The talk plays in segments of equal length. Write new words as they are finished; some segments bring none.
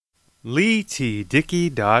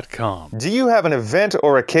LeeTDickey.com. Do you have an event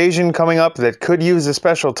or occasion coming up that could use a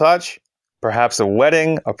special touch? Perhaps a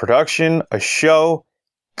wedding, a production, a show?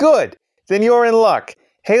 Good! Then you're in luck.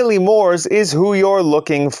 Haley Moores is who you're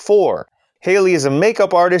looking for. Haley is a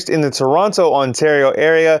makeup artist in the Toronto, Ontario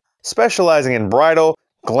area, specializing in bridal,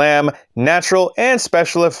 glam, natural, and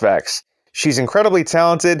special effects. She's incredibly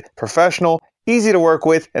talented, professional, easy to work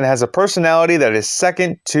with, and has a personality that is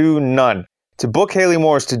second to none. To book Haley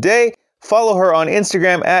Moores today, follow her on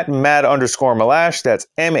Instagram at mad_milash, that's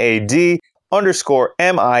MAD_MILASH,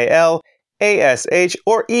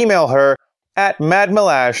 or email her at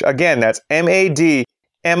madmilash, again, that's MADMILASH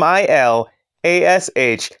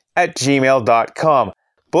 @gmail.com.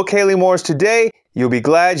 Book Haley Moores today, you'll be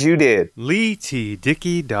glad you did.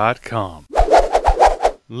 LeeTDickey.com.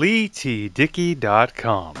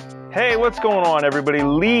 LeeTDickey.com. Hey, what's going on, everybody?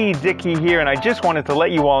 Lee Dickey here, and I just wanted to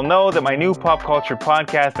let you all know that my new pop culture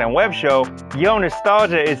podcast and web show, Yo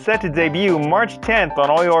Nostalgia, is set to debut March 10th on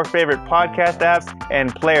all your favorite podcast apps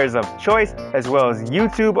and players of choice, as well as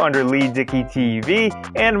YouTube under Lee Dickey TV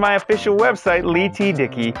and my official website,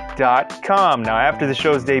 LeeTDickey.com. Now, after the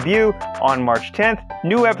show's debut on March 10th,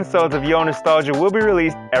 new episodes of Yo Nostalgia will be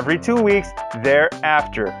released every 2 weeks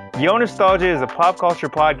thereafter. Yo Nostalgia is a pop culture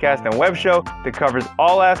podcast and web show that covers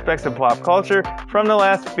all aspects of pop culture from the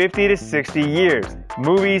last 50 to 60 years.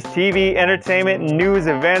 Movies, TV, entertainment, news,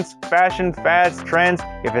 events, fashion, fads, trends.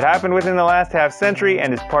 If it happened within the last half century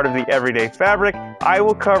and is part of the everyday fabric, I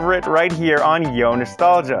will cover it right here on Yo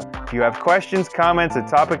Nostalgia. If you have questions, comments, a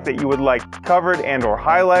topic that you would like covered and or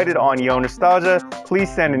highlighted on Yo Nostalgia, please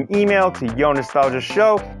send an email to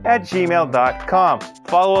yonostalgiashow@gmail.com.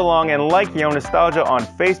 Follow along and like Yo Nostalgia on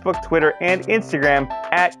Facebook, Twitter, and Instagram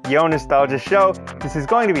at Yo Nostalgia Show. This is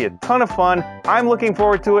going to be a ton of fun. I'm looking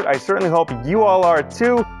forward to it. I certainly hope you all are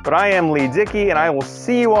too. But I am Lee Dickey, and I will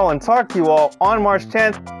see you all and talk to you all on March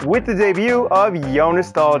 10th with the debut of Yo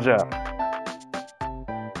Nostalgia.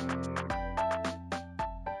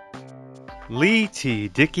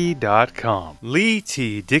 LeeTDickey.com.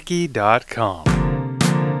 LeeTDickey.com.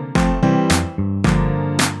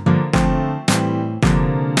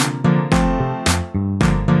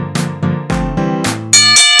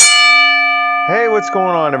 Hey, what's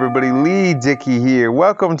going on, everybody? Lee Dickey here.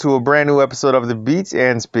 Welcome to a brand new episode of the Beats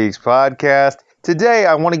and Speaks podcast. Today,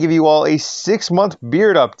 I want to give you all a 6-month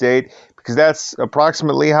beard update because that's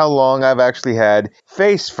approximately how long I've actually had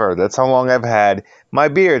face fur. That's how long I've had my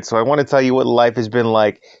beard. So I want to tell you what life has been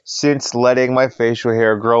like since letting my facial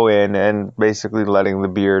hair grow in and basically letting the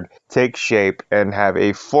beard take shape and have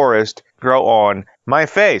a forest grow on my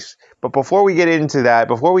face. But before we get into that,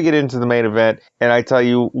 before we get into the main event, and I tell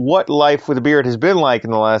you what life with a beard has been like in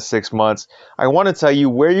the last 6 months, I want to tell you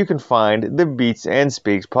where you can find the Beats and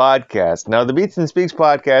Speaks podcast. Now, the Beats and Speaks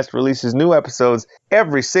podcast releases new episodes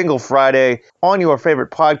every single Friday on your favorite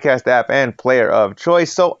podcast app and player of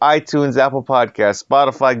choice. So iTunes, Apple Podcasts,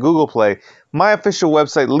 Spotify, Google Play, my official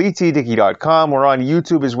website, LeeTDickey.com. We're on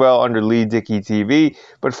YouTube as well under Lee Dickey TV.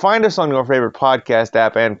 But find us on your favorite podcast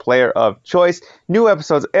app and player of choice. New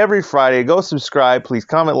episodes every Friday. Go subscribe. Please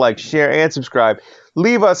comment, like, share, and subscribe.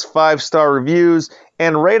 Leave us 5-star reviews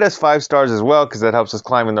and rate us 5 stars as well because that helps us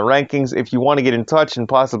climb in the rankings. If you want to get in touch and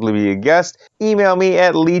possibly be a guest, email me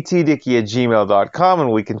at LeeTDickey@gmail.com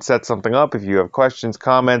and we can set something up. If you have questions,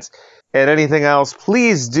 comments, and anything else,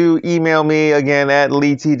 please do email me again at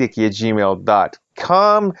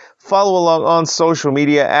LeeTDickey@gmail.com. Follow along on social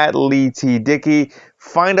media at LeeTDickey.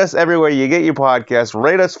 Find us everywhere you get your podcasts.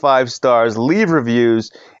 Rate us 5 stars. Leave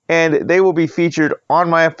reviews. And they will be featured on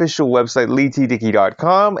my official website,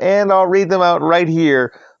 LeeTDickey.com. And I'll read them out right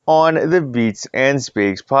here on the Beats and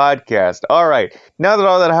Speaks podcast. All right, now that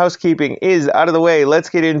all that housekeeping is out of the way, let's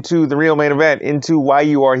get into the real main event, into why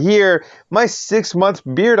you are here, my 6-month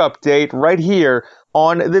beard update right here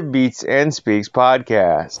on the Beats and Speaks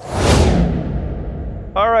podcast.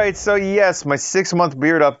 All right, so yes, my 6-month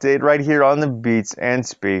beard update right here on the Beats and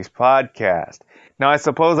Speaks podcast. Now, I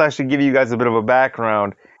suppose I should give you guys a bit of a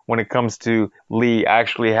background when it comes to Lee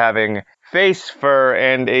actually having face fur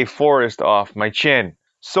and a forest off my chin.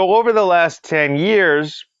 So over the last 10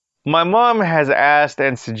 years, my mom has asked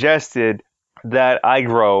and suggested that I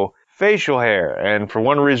grow facial hair. And for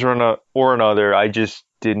one reason or another, I just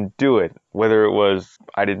didn't do it. Whether it was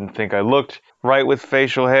I didn't think I looked right with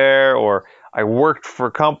facial hair, or I worked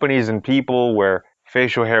for companies and people where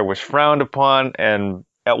facial hair was frowned upon. And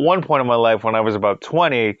at one point in my life, when I was about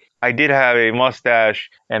 20, I did have a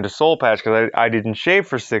mustache and a soul patch because I didn't shave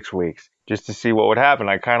for 6 weeks just to see what would happen.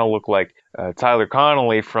 I kind of looked like Tyler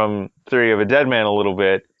Connolly from Theory of a Dead Man a little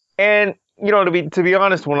bit. And, you know, to be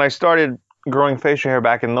honest, when I started growing facial hair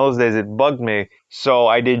back in those days, it bugged me. So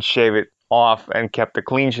I did shave it off and kept a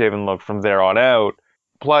clean shaven look from there on out.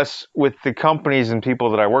 Plus, with the companies and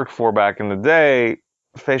people that I worked for back in the day,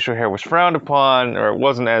 facial hair was frowned upon, or it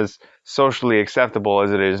wasn't as socially acceptable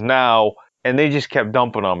as it is now. And they just kept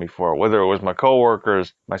dumping on me for it, whether it was my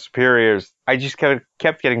coworkers, my superiors. I just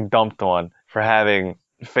kept getting dumped on for having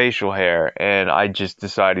facial hair. And I just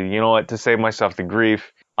decided, you know what, to save myself the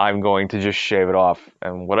grief, I'm going to just shave it off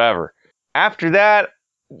and whatever. After that,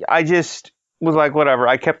 I just was like, whatever.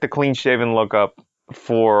 I kept the clean shaven look up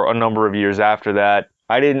for a number of years after that.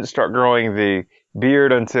 I didn't start growing the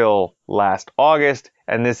beard until last August.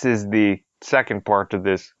 And this is the second part to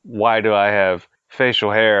this. Why do I have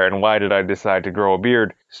facial hair and why did I decide to grow a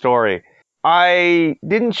beard story? I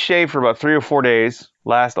didn't shave for about 3 or 4 days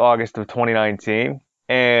last August of 2019.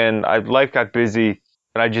 And life got busy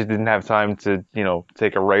and I just didn't have time to,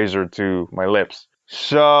 take a razor to my lips.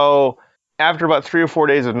 So after about 3 or 4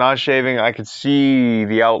 days of not shaving, I could see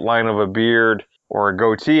the outline of a beard, or a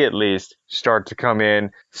goatee at least, start to come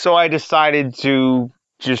in. So I decided to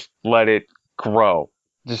just let it grow.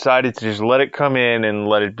 Decided to just let it come in and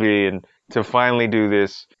let it be, and to finally do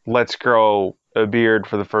this, let's grow a beard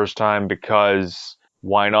for the first time, because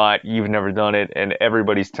why not? You've never done it, and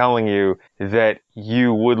everybody's telling you that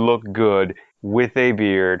you would look good with a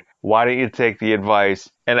beard. Why don't you take the advice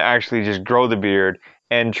and actually just grow the beard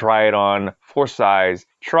and try it on for size?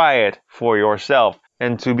 Try it for yourself.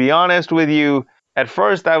 And to be honest with you, at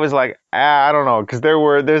first I was like, I don't know, because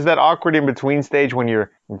there's that awkward in between stage when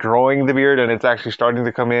you're growing the beard and it's actually starting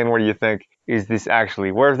to come in, where you think, is this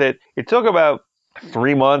actually worth it? It took about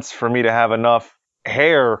 3 months for me to have enough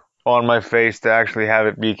hair on my face to actually have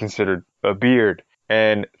it be considered a beard.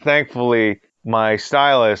 And thankfully, my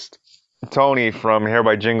stylist, Tony from Hair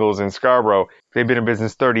by Jingles in Scarborough, they've been in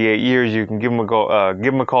business 38 years. You can give them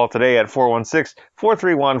a call today at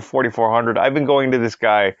 416-431-4400. I've been going to this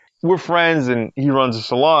guy. We're friends and he runs a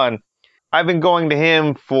salon. I've been going to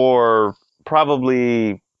him for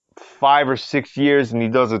probably 5 or 6 years, and he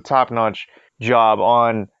does a top-notch job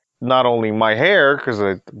on not only my hair, because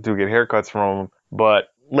I do get haircuts from him, but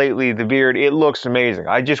lately the beard. It looks amazing.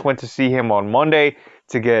 I just went to see him on Monday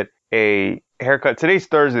to get a haircut. Today's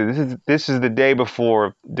Thursday. This is the day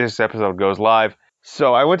before this episode goes live.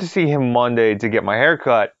 So I went to see him Monday to get my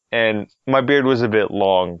haircut, and my beard was a bit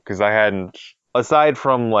long because I hadn't, aside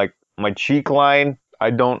from like my cheek line,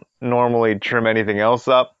 I don't normally trim anything else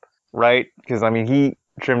up, right? Because he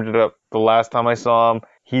trimmed it up the last time I saw him.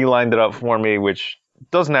 He lined it up for me, which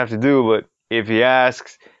doesn't have to do, but if he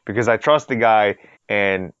asks, because I trust the guy,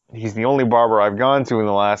 and he's the only barber I've gone to in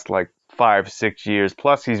the last 5-6 years.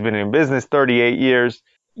 Plus, he's been in business 38 years.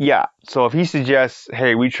 Yeah. So if he suggests,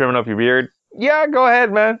 hey, we trimming up your beard, yeah, go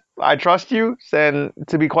ahead, man. I trust you. And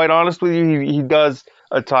to be quite honest with you, he does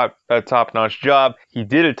a top-notch job. He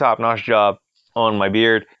did a top-notch job on my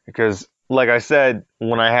beard because, like I said,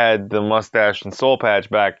 when I had the mustache and soul patch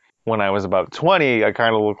back when I was about 20, I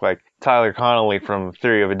kind of looked like Tyler Connolly from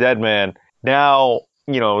Theory of a Dead Man. Now,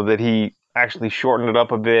 that he actually shortened it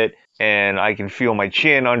up a bit, and I can feel my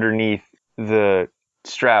chin underneath the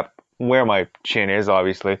strap where my chin is,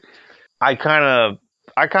 obviously. I kind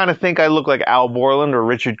of think I look like Al Borland or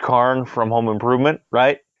Richard Karn from Home Improvement,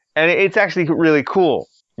 right? And it's actually really cool,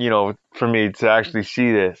 for me to actually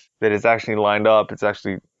see this, that it's actually lined up. It's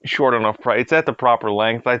actually short enough. It's at the proper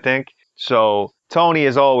length, I think. So Tony,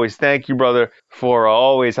 as always, thank you, brother, for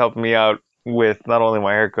always helping me out with not only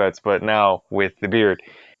my haircuts, but now with the beard.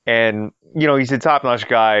 And, he's a top-notch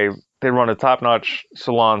guy. They run a top-notch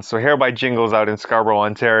salon. So Hair by Jingles out in Scarborough,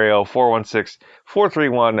 Ontario,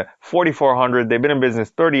 416-431-4400. They've been in business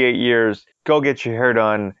 38 years. Go get your hair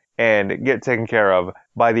done and get taken care of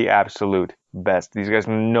by the absolute best. These guys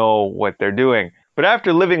know what they're doing. But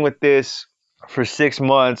after living with this for 6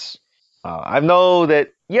 months, I know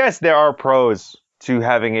that, yes, there are pros to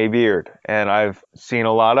having a beard, and I've seen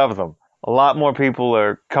a lot of them. A lot more people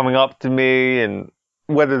are coming up to me, and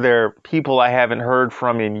whether they're people I haven't heard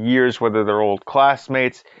from in years, whether they're old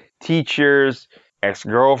classmates, teachers,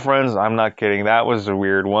 ex-girlfriends. I'm not kidding. That was a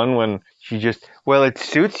weird one when she just, well, it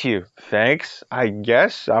suits you. Thanks, I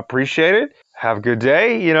guess. I appreciate it. Have a good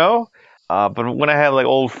day, But when I have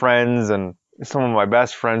old friends and some of my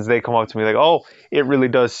best friends, they come up to me like, oh, it really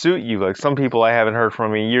does suit you. Like some people I haven't heard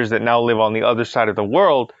from in years that now live on the other side of the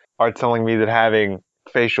world are telling me that having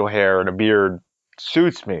facial hair and a beard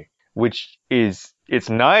suits me, which is, it's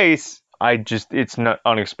nice. It's not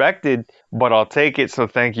unexpected, but I'll take it. So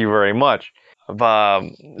thank you very much.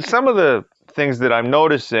 Some of the things that I'm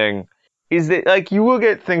noticing is that you will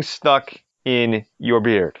get things stuck in your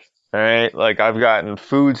beard. All right, like I've gotten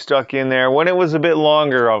food stuck in there when it was a bit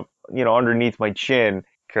longer, underneath my chin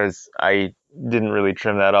because I didn't really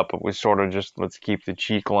trim that up. It was sort of just let's keep the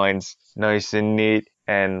cheek lines nice and neat,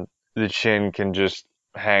 and the chin can just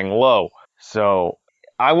hang low. So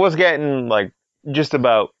I was getting like just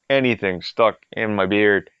about anything stuck in my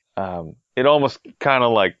beard. It almost kind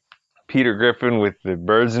of like Peter Griffin with the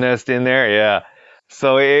bird's nest in there. Yeah.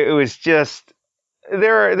 So it was just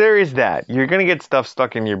there is that. You're gonna get stuff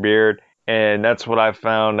stuck in your beard, and that's what I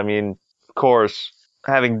found. I mean, of course,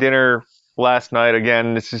 having dinner last night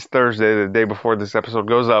again, this is Thursday, the day before this episode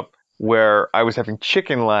goes up, where I was having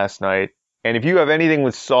chicken last night. And if you have anything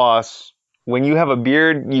with sauce, when you have a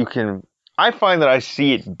beard, I find that I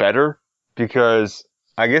see it better because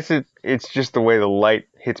I guess it's just the way the light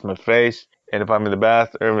hits my face. And if I'm in the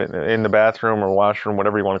bathroom or washroom,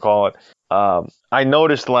 whatever you want to call it, I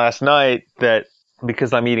noticed last night that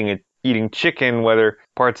because I'm eating chicken, whether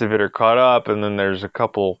parts of it are cut up and then there's a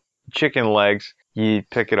couple chicken legs, you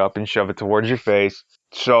pick it up and shove it towards your face.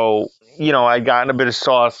 So, I got a bit of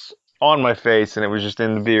sauce on my face and it was just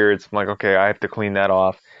in the beard. I'm like, okay, I have to clean that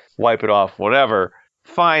off, wipe it off, whatever.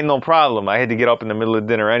 Fine, no problem. I had to get up in the middle of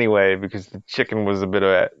dinner anyway because the chicken was a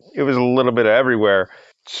little bit of everywhere.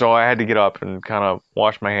 So I had to get up and kind of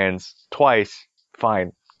wash my hands twice.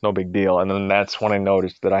 Fine, no big deal. And then that's when I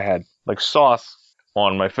noticed that I had like sauce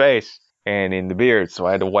on my face and in the beard. So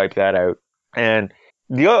I had to wipe that out. And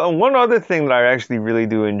one other thing that I actually really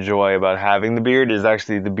do enjoy about having the beard is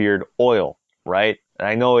actually the beard oil, right?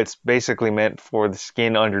 I know it's basically meant for the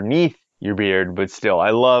skin underneath your beard, but still,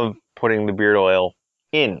 I love putting the beard oil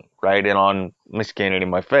in, right? And on my skin and in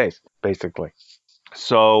my face, basically.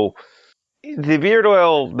 So the beard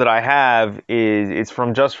oil that I have it's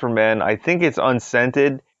from Just for Men. I think it's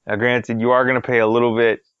unscented. Now, granted, you are going to pay a little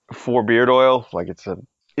bit for beard oil. Like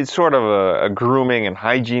it's sort of a grooming and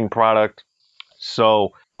hygiene product. So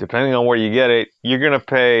depending on where you get it, you're going to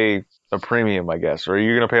pay a premium, I guess, or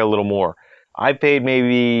you're going to pay a little more. I paid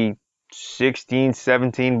maybe 16,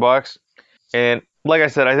 17 bucks. And like I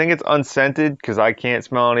said, I think it's unscented because I can't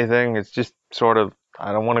smell anything. It's just sort of,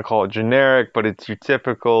 I don't want to call it generic, but it's your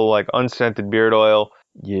typical like unscented beard oil.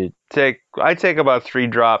 I take about 3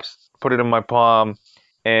 drops, put it in my palm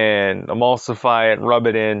and emulsify it, rub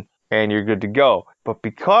it in, and you're good to go. But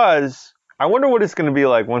because I wonder what it's going to be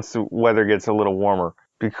like once the weather gets a little warmer.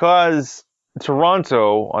 Because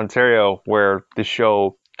Toronto, Ontario, where the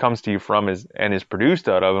show comes to you from and is produced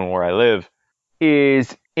out of and where I live,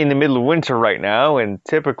 is in the middle of winter right now. And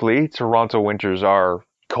typically, Toronto winters are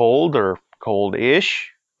cold or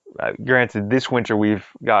cold-ish. Granted, this winter we've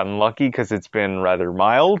gotten lucky because it's been rather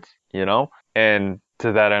mild, and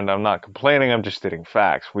to that end, I'm not complaining. I'm just stating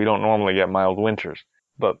facts. We don't normally get mild winters.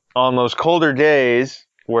 But on those colder days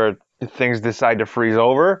where things decide to freeze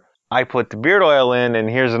over, I put the beard oil in, and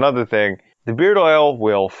here's another thing. The beard oil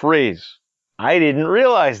will freeze. I didn't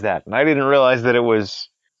realize that. And I didn't realize that it was,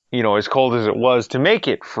 as cold as it was to make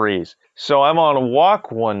it freeze. So I'm on a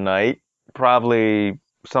walk one night, probably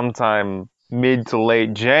sometime mid to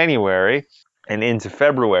late January and into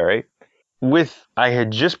February, I had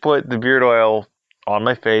just put the beard oil on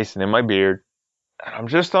my face and in my beard, and I'm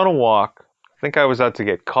just on a walk. I think I was out to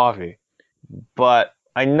get coffee, but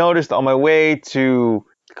I noticed on my way to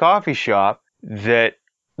the coffee shop that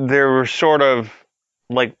there were sort of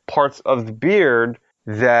like parts of the beard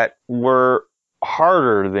that were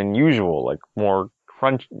harder than usual, like more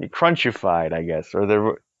crunchified, I guess, or they're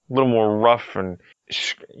a little more rough and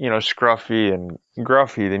scruffy and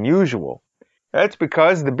gruffy than usual. That's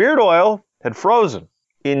because the beard oil had frozen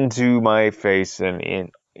into my face and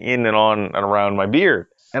in and on and around my beard.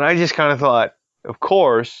 And I just kind of thought, of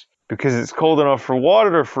course, because it's cold enough for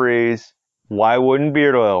water to freeze, why wouldn't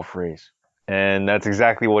beard oil freeze? And that's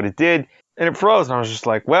exactly what it did. And it froze. And I was just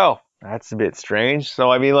like, well, that's a bit strange.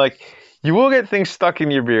 So, I mean, like, you will get things stuck in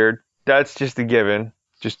your beard. That's just a given.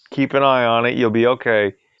 Just keep an eye on it. You'll be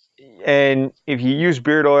okay. And if you use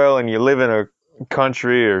beard oil and you live in a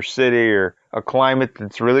country or city or a climate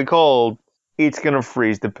that's really cold, it's going to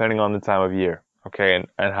freeze depending on the time of year, okay,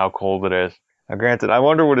 and how cold it is. Now, granted, I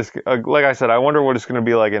wonder what it's, like I said, I wonder what it's going to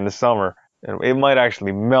be like in the summer. It might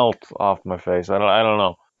actually melt off my face. I don't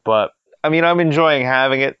know. But, I mean, I'm enjoying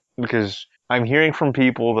having it because I'm hearing from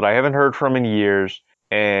people that I haven't heard from in years,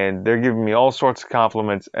 and they're giving me all sorts of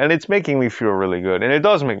compliments, and it's making me feel really good. And it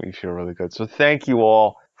does make me feel really good. So thank you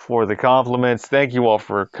all for the compliments. Thank you all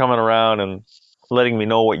for coming around and letting me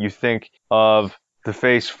know what you think of the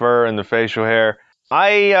face fur and the facial hair.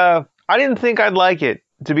 I didn't think I'd like it,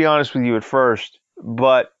 to be honest with you, at first.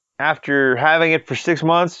 But after having it for 6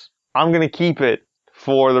 months, I'm going to keep it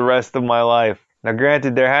for the rest of my life. Now,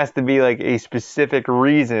 granted, there has to be like a specific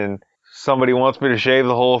reason somebody wants me to shave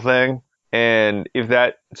the whole thing, and if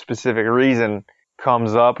that specific reason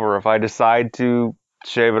comes up, or if I decide to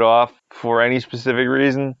shave it off for any specific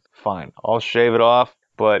reason, fine, I'll shave it off.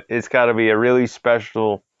 But it's got to be a really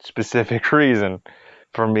special, specific reason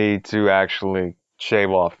for me to actually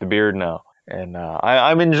shave off the beard now. And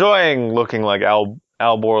I'm enjoying looking like Al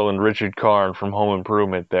Borland, Richard Karn from Home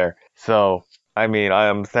Improvement there. So, I mean, I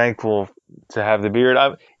am thankful to have the beard.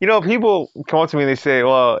 People come up to me and they say,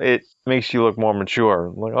 well, it makes you look more mature.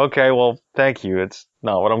 I'm like, okay, well, thank you. It's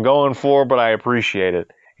not what I'm going for, but I appreciate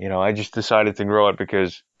it. I just decided to grow it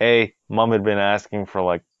because A, mom had been asking for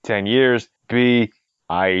like 10 years. B,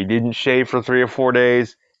 I didn't shave for 3 or 4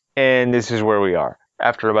 days. And this is where we are.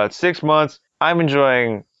 After about 6 months, I'm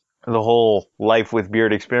enjoying the whole life with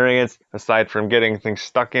beard experience, aside from getting things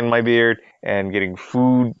stuck in my beard and getting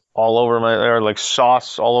food all over or like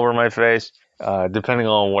sauce all over my face, depending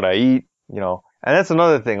on what I eat, And that's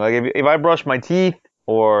another thing. Like if I brush my teeth,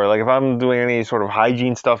 or like if I'm doing any sort of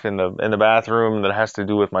hygiene stuff in the bathroom that has to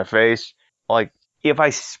do with my face, like if I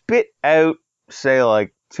spit out, say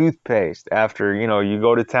like toothpaste after, you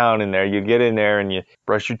go to town in there, you get in there and you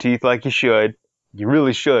brush your teeth like you should. You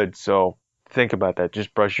really should. So think about that.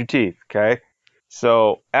 Just brush your teeth, okay?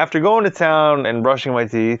 So after going to town and brushing my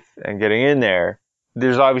teeth and getting in there,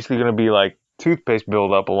 there's obviously going to be like toothpaste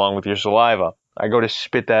buildup along with your saliva. I go to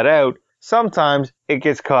spit that out. Sometimes it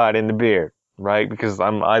gets caught in the beard, right? Because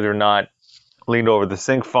I'm either not leaned over the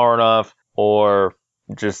sink far enough, or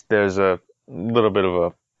just there's a little bit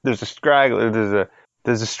of there's a straggler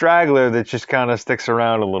that just kind of sticks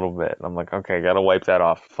around a little bit. I'm like, okay, gotta wipe that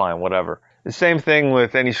off. Fine, whatever. The same thing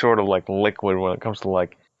with any sort of like liquid when it comes to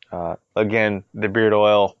like, again, the beard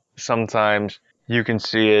oil. Sometimes you can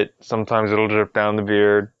see it. Sometimes it'll drip down the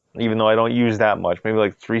beard, even though I don't use that much. Maybe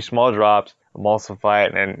like 3 small drops, emulsify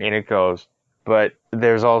it, and in it goes. But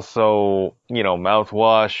there's also,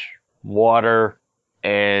 mouthwash, water,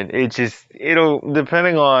 and it'll,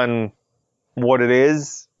 depending on what it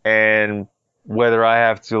is and whether I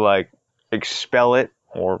have to like expel it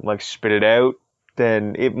or like spit it out,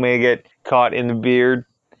 then it may get caught in the beard.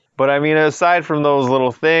 But I mean, aside from those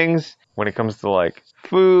little things, when it comes to like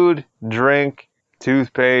food, drink,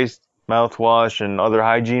 toothpaste, mouthwash, and other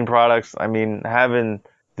hygiene products, I mean, having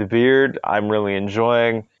the beard, I'm really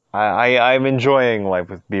enjoying. I'm enjoying life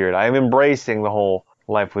with beard. I'm embracing the whole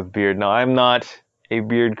life with beard. Now, I'm not a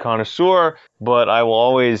beard connoisseur, but I will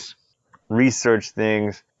always research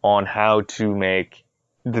things on how to make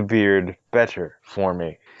the beard better for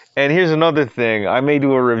me. And here's another thing. I may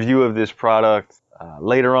do a review of this product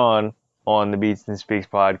later on the Beats and Speaks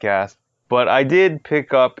podcast. But I did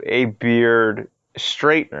pick up a beard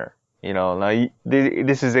straightener. Now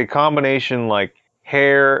this is a combination like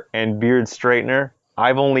hair and beard straightener.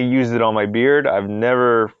 I've only used it on my beard. I've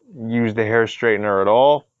never used a hair straightener at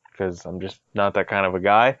all because I'm just not that kind of a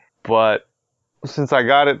guy. But since I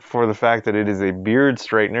got it for the fact that it is a beard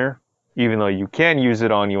straightener, even though you can use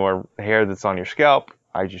it on your hair that's on your scalp,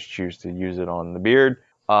 I just choose to use it on the beard.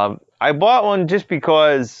 I bought one just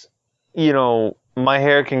because, my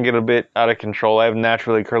hair can get a bit out of control. I have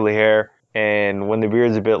naturally curly hair, and when the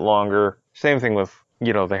beard's a bit longer, same thing with,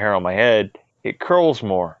 the hair on my head, it curls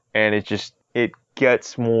more, and it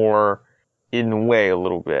gets more in the way a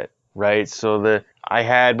little bit, right? So I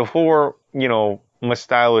had before, my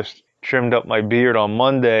stylist trimmed up my beard on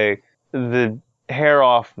Monday, the hair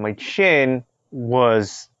off my chin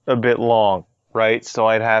was a bit long, right? So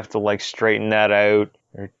I'd have to like straighten that out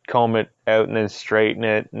or comb it out and then straighten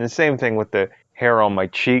it. And the same thing with the hair on my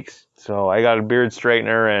cheeks. So I got a beard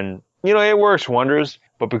straightener and, it works wonders.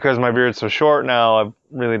 But because my beard's so short now, I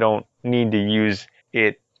really don't need to use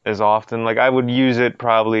it as often. Like I would use it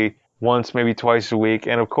probably once, maybe twice a week.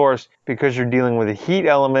 And of course, because you're dealing with a heat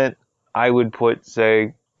element, I would put,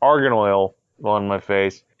 say, argan oil on my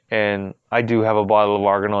face. And I do have a bottle of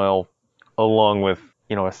argan oil along with,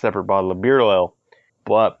 a separate bottle of beard oil.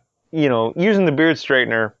 But, using the beard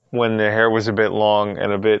straightener when the hair was a bit long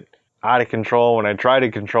and a bit out of control, when I tried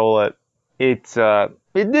to control it, it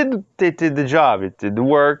did the job. It did the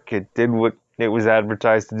work. It did what it was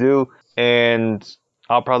advertised to do. And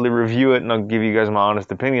I'll probably review it and I'll give you guys my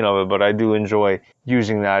honest opinion of it. But I do enjoy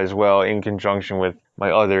using that as well in conjunction with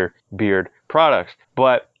my other beard products.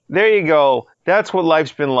 But there you go. That's what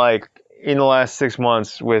life's been like in the last 6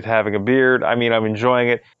 months with having a beard. I mean, I'm enjoying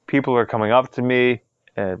it. People are coming up to me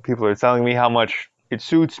and people are telling me how much it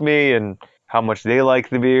suits me and how much they like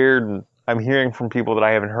the beard. And I'm hearing from people that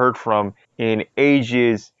I haven't heard from in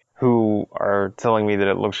ages who are telling me that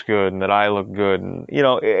it looks good and that I look good. And,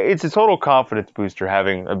 it's a total confidence booster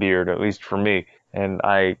having a beard, at least for me. And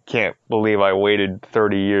I can't believe I waited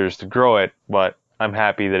 30 years to grow it, but I'm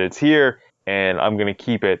happy that it's here, and I'm going to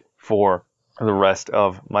keep it for the rest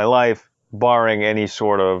of my life, barring any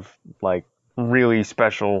sort of, really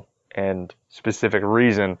special and specific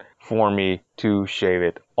reason for me to shave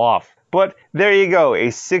it off. But there you go, a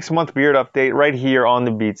 6-month beard update right here on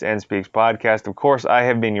the Beats and Speaks podcast. Of course, I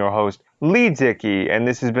have been your host, Lee Dickey, and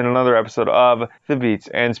this has been another episode of the Beats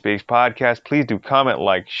and Speaks podcast. Please do comment,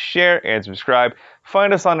 like, share, and subscribe.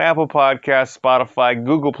 Find us on Apple Podcasts, Spotify,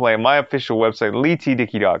 Google Play, my official website,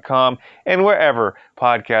 leetdickey.com, and wherever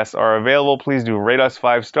podcasts are available. Please do rate us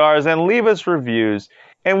 5 stars and leave us reviews.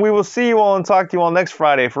 And we will see you all and talk to you all next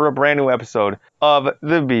Friday for a brand new episode of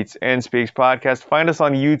the Beats and Speaks podcast. Find us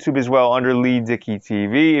on YouTube as well under Lee Dickey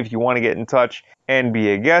TV. If you want to get in touch and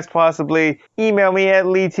be a guest possibly, email me at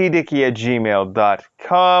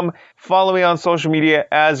leetdickey@gmail.com. Follow me on social media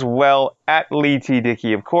as well at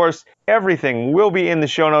leetdickey. Of course, everything will be in the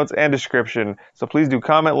show notes and description. So please do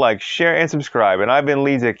comment, like, share, and subscribe. And I've been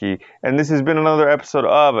Lee Dickey, and this has been another episode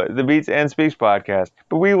of the Beats and Speaks podcast.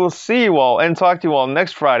 But we will see you all and talk to you all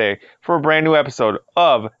next Friday for a brand new episode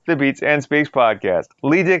of the Beats and Speaks podcast.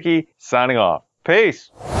 Lee Dickey signing off. Peace.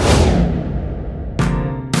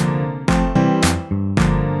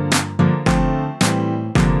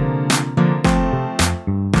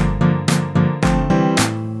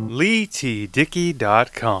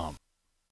 LeeTDickey.com